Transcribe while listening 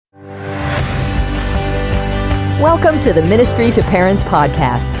Welcome to the Ministry to Parents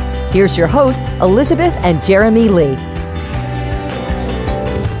podcast. Here's your hosts, Elizabeth and Jeremy Lee.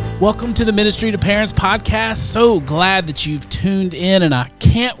 Welcome to the Ministry to Parents podcast. So glad that you've tuned in, and I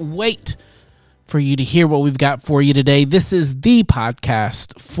can't wait for you to hear what we've got for you today. This is the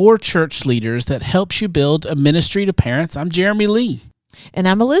podcast for church leaders that helps you build a ministry to parents. I'm Jeremy Lee. And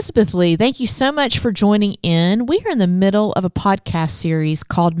I'm Elizabeth Lee. Thank you so much for joining in. We are in the middle of a podcast series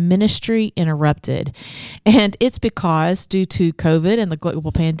called Ministry Interrupted. And it's because due to COVID and the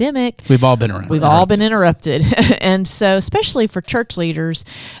global pandemic, We've all been interrupted. And so especially for church leaders,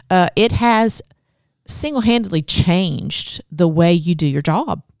 it has single-handedly changed the way you do your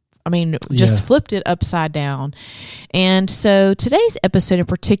job. I mean, just flipped it upside down. And so today's episode in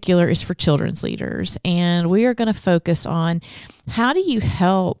particular is for children's leaders. And we are going to focus on how do you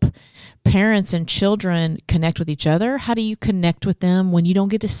help parents and children connect with each other? How do you connect with them when you don't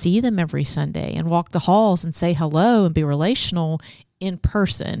get to see them every Sunday and walk the halls and say hello and be relational in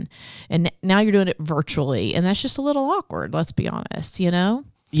person? And now you're doing it virtually. And that's just a little awkward, let's be honest, you know?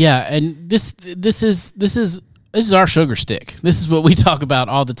 Yeah, and this is our sugar stick. This is what we talk about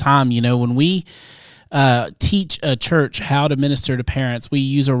all the time. You know, when we teach a church how to minister to parents, we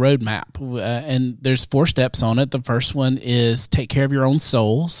use a roadmap, and there's 4 steps on it. The first one is take care of your own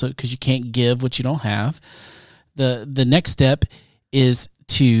soul, so because you can't give what you don't have. The next step is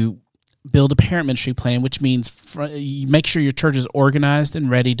to build a parent ministry plan, which means you make sure your church is organized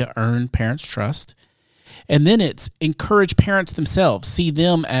and ready to earn parents' trust. And then it's encourage parents themselves. See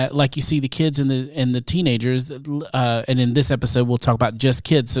them like you see the kids and the teenagers. And in this episode, we'll talk about just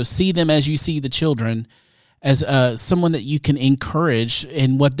kids. So see them as you see the children, as someone that you can encourage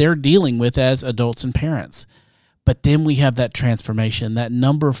in what they're dealing with as adults and parents. But then we have that transformation. That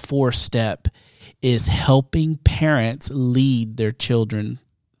number 4 step is helping parents lead their children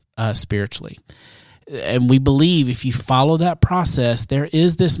spiritually. And we believe if you follow that process, there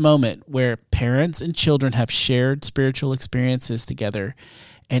is this moment where parents and children have shared spiritual experiences together,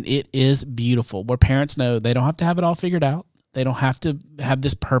 and it is beautiful, where parents know they don't have to have it all figured out. They don't have to have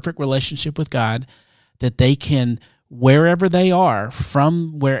this perfect relationship with God, that they can, wherever they are,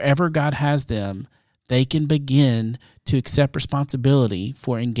 from wherever God has them, they can begin to accept responsibility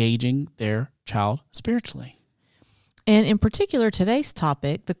for engaging their child spiritually. And in particular, today's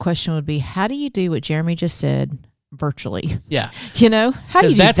topic, the question would be, how do you do what Jeremy just said virtually? Yeah. You know, how do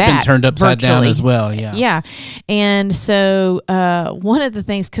you do that? Because that's been turned upside down as well. Yeah. Yeah. And so one of the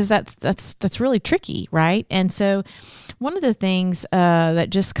things, because that's really tricky, right? And so one of the things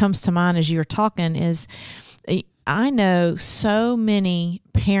that just comes to mind as you were talking is I know so many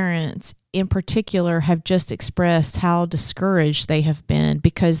parents in particular have just expressed how discouraged they have been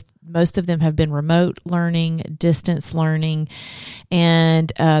because most of them have been remote learning, distance learning,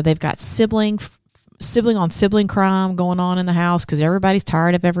 and they've got sibling on sibling crime going on in the house because everybody's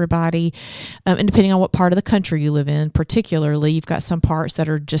tired of everybody. And depending on what part of the country you live in, particularly, you've got some parts that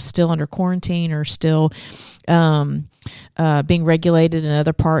are just still under quarantine or still being regulated, and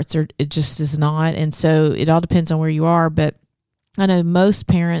other parts it just is not. And so it all depends on where you are, but I know most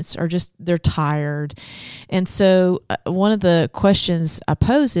parents they're tired. And so one of the questions I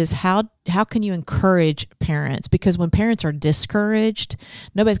pose is how can you encourage parents? Because when parents are discouraged,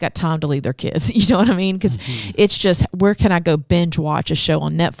 nobody's got time to lead their kids. You know what I mean? Because it's just, where can I go binge watch a show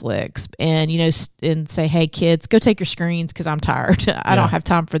on Netflix and, you know, and say, hey, kids, go take your screens because I'm tired. I don't have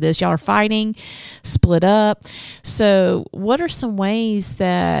time for this. Y'all are fighting, split up. So what are some ways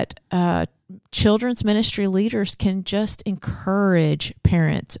that children's ministry leaders can just encourage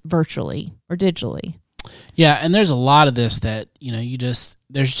parents virtually or digitally? Yeah, and there's a lot of this that, you know,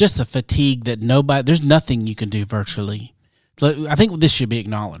 there's just a fatigue that there's nothing you can do virtually. I think this should be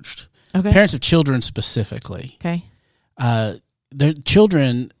acknowledged. Okay. Parents of children specifically. Okay. Their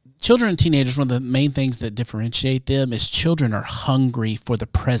children and teenagers, one of the main things that differentiate them is children are hungry for the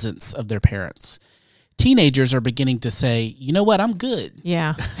presence of their parents. Teenagers are beginning to say, you know what, I'm good.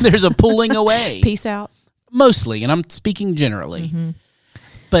 Yeah. There's a pulling away. Peace out. Mostly, and I'm speaking generally. Mm-hmm.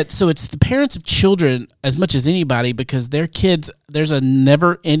 But so it's the parents of children as much as anybody, because their kids, there's a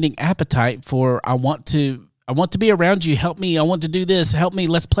never-ending appetite for, I want to be around you, help me, I want to do this, help me,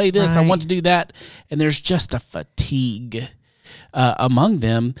 let's play this, right. I want to do that. And there's just a fatigue among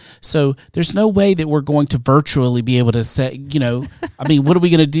them. So there's no way that we're going to virtually be able to say, you know, I mean, what are we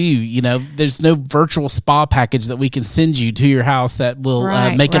going to do? You know, there's no virtual spa package that we can send you to your house that will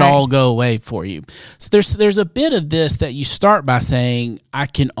make it all go away for you. So there's a bit of this that you start by saying, I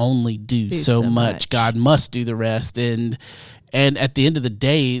can only do so much. God must do the rest. And And at the end of the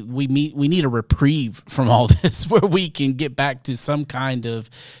day, we need a reprieve from all this where we can get back to some kind of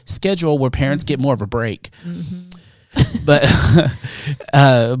schedule where parents get more of a break. But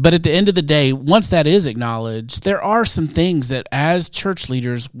at the end of the day, once that is acknowledged, there are some things that as church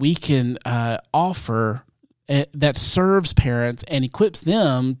leaders we can offer that serves parents and equips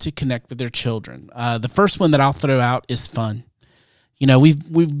them to connect with their children. The first one that I'll throw out is fun. You know,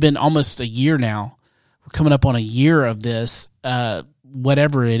 we've been almost a year now. We're coming up on a year of this,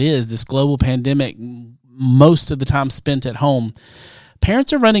 whatever it is, this global pandemic, most of the time spent at home.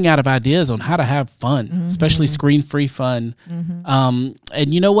 Parents are running out of ideas on how to have fun, especially screen-free fun.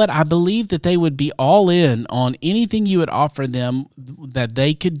 And you know what? I believe that they would be all in on anything you would offer them that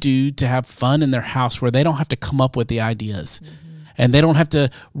they could do to have fun in their house where they don't have to come up with the ideas. And they don't have to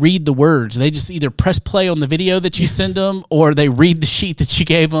read the words. They just either press play on the video that you send them, or they read the sheet that you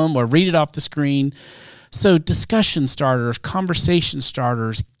gave them, or read it off the screen. So discussion starters, conversation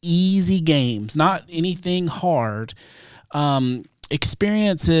starters, easy games, not anything hard.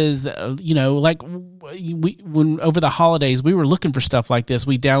 Experiences, you know, like when over the holidays, we were looking for stuff like this.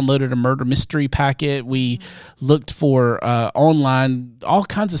 We downloaded a murder mystery packet. We looked for online, all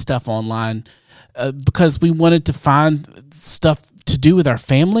kinds of stuff online because we wanted to find stuff to do with our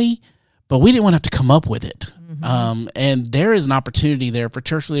family, but we didn't want to have to come up with it. And there is an opportunity there for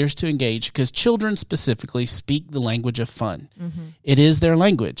church leaders to engage because children specifically speak the language of fun. It is their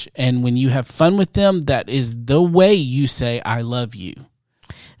language. And when you have fun with them, that is the way you say, I love you.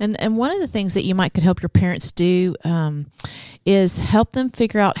 And one of the things that you could help your parents do is help them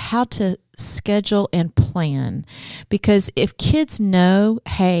figure out how to schedule and plan. Because if kids know,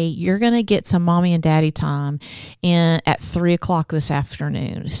 hey, you're going to get some mommy and daddy time at 3:00 this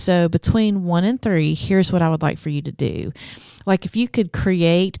afternoon. So between 1 and 3, here's what I would like for you to do. Like if you could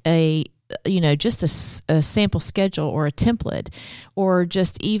create just a sample schedule or a template, or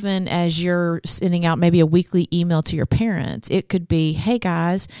just even as you're sending out maybe a weekly email to your parents, it could be, hey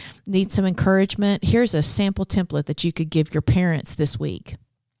guys, need some encouragement. Here's a sample template that you could give your parents this week.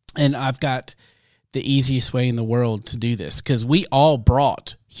 And I've got the easiest way in the world to do this because we all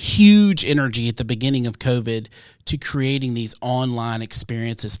brought huge energy at the beginning of COVID to creating these online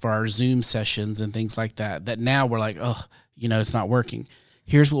experiences for our Zoom sessions and things like that, that now we're like, oh, it's not working.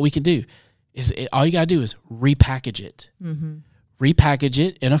 Here's what we can do. All you got to do is repackage it. Repackage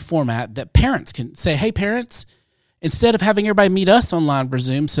it in a format that parents can say, hey, parents, instead of having everybody meet us online for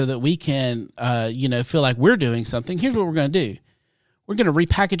Zoom so that we can, feel like we're doing something, here's what we're going to do. We're going to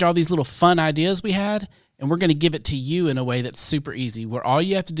repackage all these little fun ideas we had, and we're going to give it to you in a way that's super easy, where all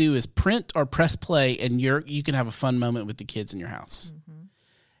you have to do is print or press play, and you can have a fun moment with the kids in your house.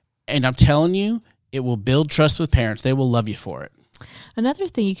 And I'm telling you, it will build trust with parents. They will love you for it. Another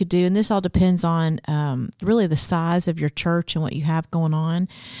thing you could do, and this all depends on really the size of your church and what you have going on,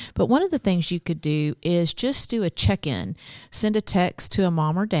 but one of the things you could do is just do a check-in. Send a text to a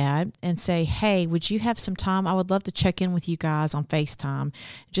mom or dad and say, hey, would you have some time? I would love to check in with you guys on FaceTime,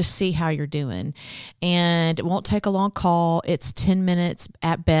 just see how you're doing. And it won't take a long call. It's 10 minutes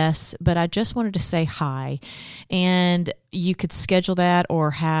at best, but I just wanted to say hi. And you could schedule that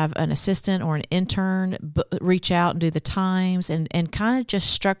or have an assistant or an intern reach out and do the times and kind of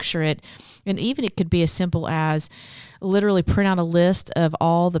just structure it. And even it could be as simple as literally print out a list of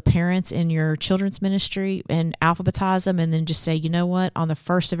all the parents in your children's ministry and alphabetize them, and then just say, you know what, on the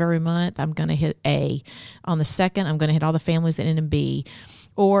 1st of every month, I'm going to hit A. On the 2nd, I'm going to hit all the families that end in B.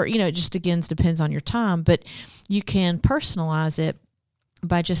 Or, it just again depends on your time, but you can personalize it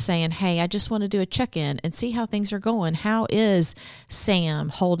by just saying, hey, I just want to do a check-in and see how things are going. How is Sam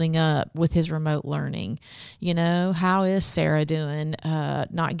holding up with his remote learning? How is Sarah doing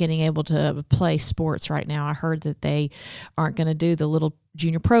not getting able to play sports right now? I heard that they aren't going to do the little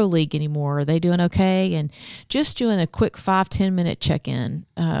junior pro league anymore. Are they doing okay? And just doing a quick 5-10 minute check-in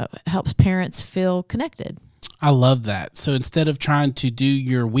helps parents feel connected. I love that. So instead of trying to do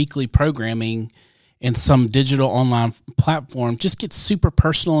your weekly programming in some digital online platform, just get super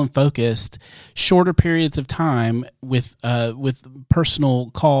personal and focused, shorter periods of time with personal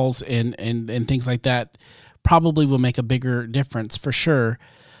calls and things like that probably will make a bigger difference for sure.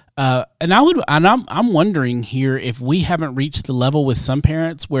 I'm wondering here if we haven't reached the level with some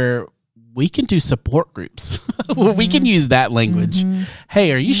parents where we can do support groups. Where we can use that language.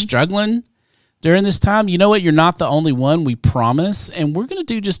 Hey, are you struggling during this time? You know what? You're not the only one, we promise. And we're going to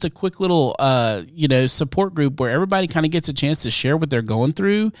do just a quick little, support group where everybody kind of gets a chance to share what they're going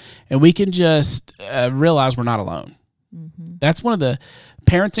through. And we can just realize we're not alone. That's one of the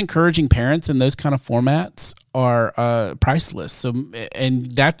parents encouraging parents in those kind of formats are priceless. So,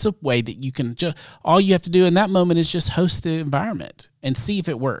 and that's a way that you can all you have to do in that moment is just host the environment and see if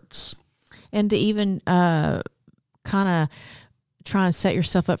it works. And to even kind of try and set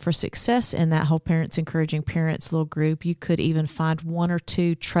yourself up for success in that whole Parents Encouraging Parents little group, you could even find 1 or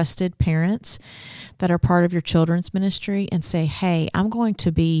 2 trusted parents that are part of your children's ministry and say, hey, I'm going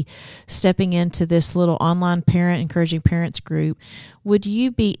to be stepping into this little online Parent Encouraging Parents group. Would you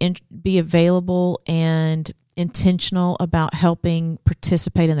be available and intentional about helping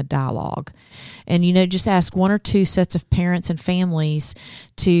participate in the dialogue? And, just ask 1 or 2 sets of parents and families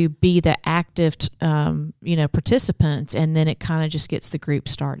to be the active, participants, and then it kind of just gets the group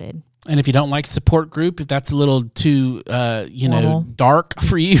started. And if you don't like support group, if that's a little too, dark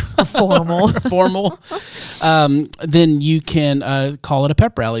for you, formal, then you can call it a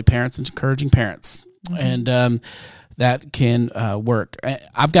pep rally, Parents Encouraging Parents. Mm-hmm. And that can work.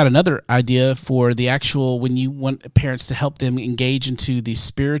 I've got another idea for the actual, when you want parents to help them engage into the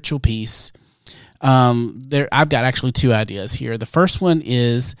spiritual piece. I've got actually 2 ideas here. The first one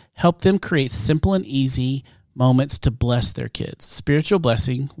is help them create simple and easy moments to bless their kids. Spiritual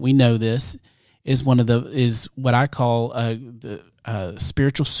blessing, we know this, is what I call the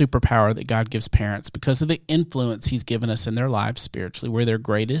spiritual superpower that God gives parents because of the influence He's given us in their lives spiritually. We're their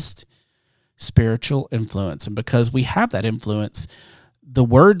greatest spiritual influence. And because we have that influence, the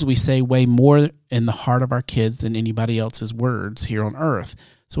words we say weigh more in the heart of our kids than anybody else's words here on earth.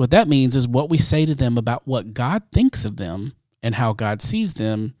 So what that means is what we say to them about what God thinks of them and how God sees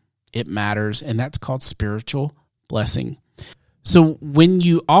them, it matters, and that's called spiritual blessing. So when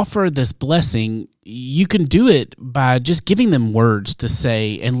you offer this blessing, you can do it by just giving them words to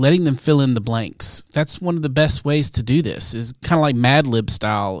say and letting them fill in the blanks. That's one of the best ways to do this, is kind of like Mad Lib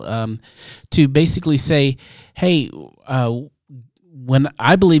style, to basically say, hey, when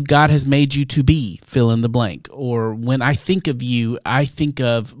I believe God has made you to be, fill in the blank, or when I think of you, I think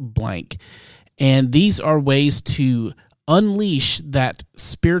of blank. And these are ways to unleash that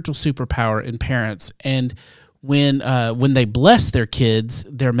spiritual superpower in parents. And when they bless their kids,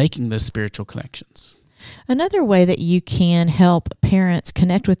 they're making those spiritual connections. Another way that you can help parents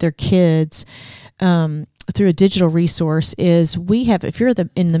connect with their kids through a digital resource is if you're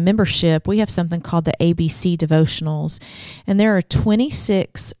in the membership, we have something called the ABC devotionals, and there are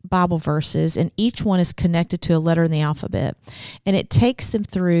 26 Bible verses, and each one is connected to a letter in the alphabet, and it takes them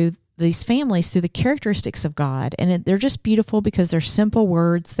through these families through the characteristics of God, and they're just beautiful because they're simple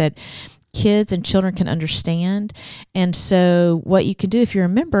words that kids and children can understand. And so what you can do, if you're a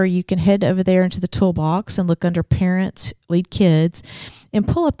member, you can head over there into the toolbox and look under Parents Lead Kids and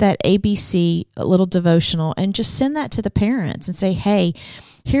pull up that ABC little devotional and just send that to the parents and say, hey,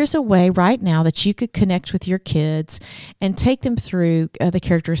 here's a way right now that you could connect with your kids and take them through the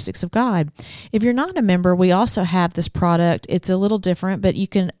characteristics of God. If you're not a member, we also have this product. It's a little different, but you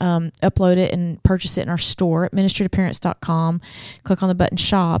can upload it and purchase it in our store at ministrytoparents.com. Click on the button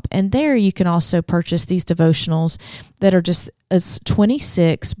shop, and there you can also purchase these devotionals that are just it's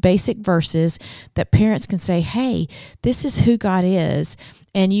 26 basic verses that parents can say, hey, this is who God is.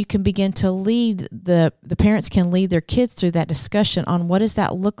 And you can begin to lead, the parents can lead their kids through that discussion on what does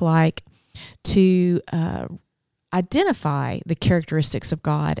that look like to identify the characteristics of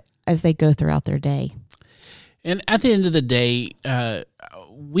God as they go throughout their day. And at the end of the day,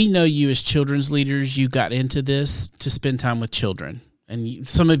 we know you as children's leaders, you got into this to spend time with children. And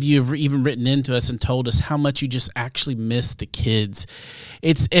some of you have even written into us and told us how much you just actually miss the kids.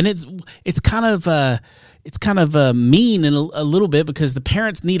 It's kind of mean in a little bit because the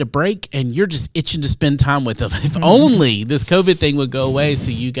parents need a break and you're just itching to spend time with them. If only this COVID thing would go away so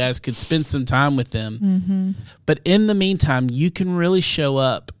you guys could spend some time with them. Mm-hmm. But in the meantime, you can really show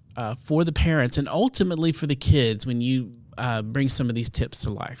up for the parents and ultimately for the kids when you bring some of these tips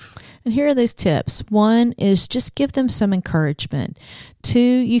to life. And here are those tips. 1 is just give them some encouragement. 2,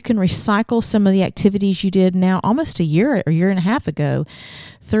 you can recycle some of the activities you did now almost a year or year and a half ago.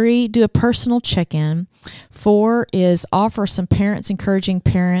 3, do a personal check-in. 4 is offer some Parents Encouraging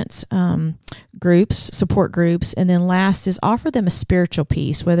Parents groups, support groups. And then last is offer them a spiritual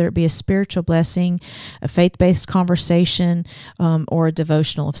piece, whether it be a spiritual blessing, a faith-based conversation, or a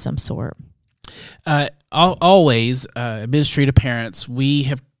devotional of some sort. Always, Ministry to Parents,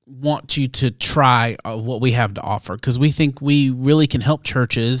 we want you to try what we have to offer because we think we really can help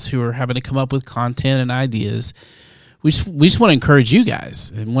churches who are having to come up with content and ideas. We just want to encourage you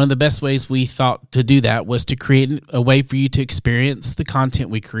guys. And one of the best ways we thought to do that was to create a way for you to experience the content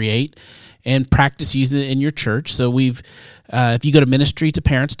we create and practice using it in your church. So if you go to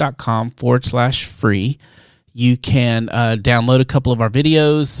ministrytoparents.com/free, You can download a couple of our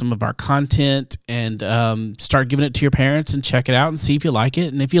videos, some of our content, and start giving it to your parents and check it out and see if you like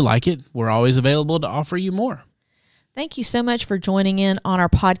it. And if you like it, we're always available to offer you more. Thank you so much for joining in on our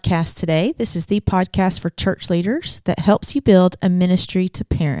podcast today. This is the podcast for church leaders that helps you build a ministry to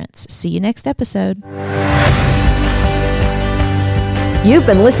parents. See you next episode. You've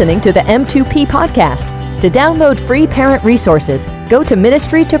been listening to the M2P podcast. To download free parent resources, go to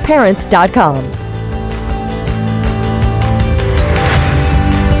ministrytoparents.com.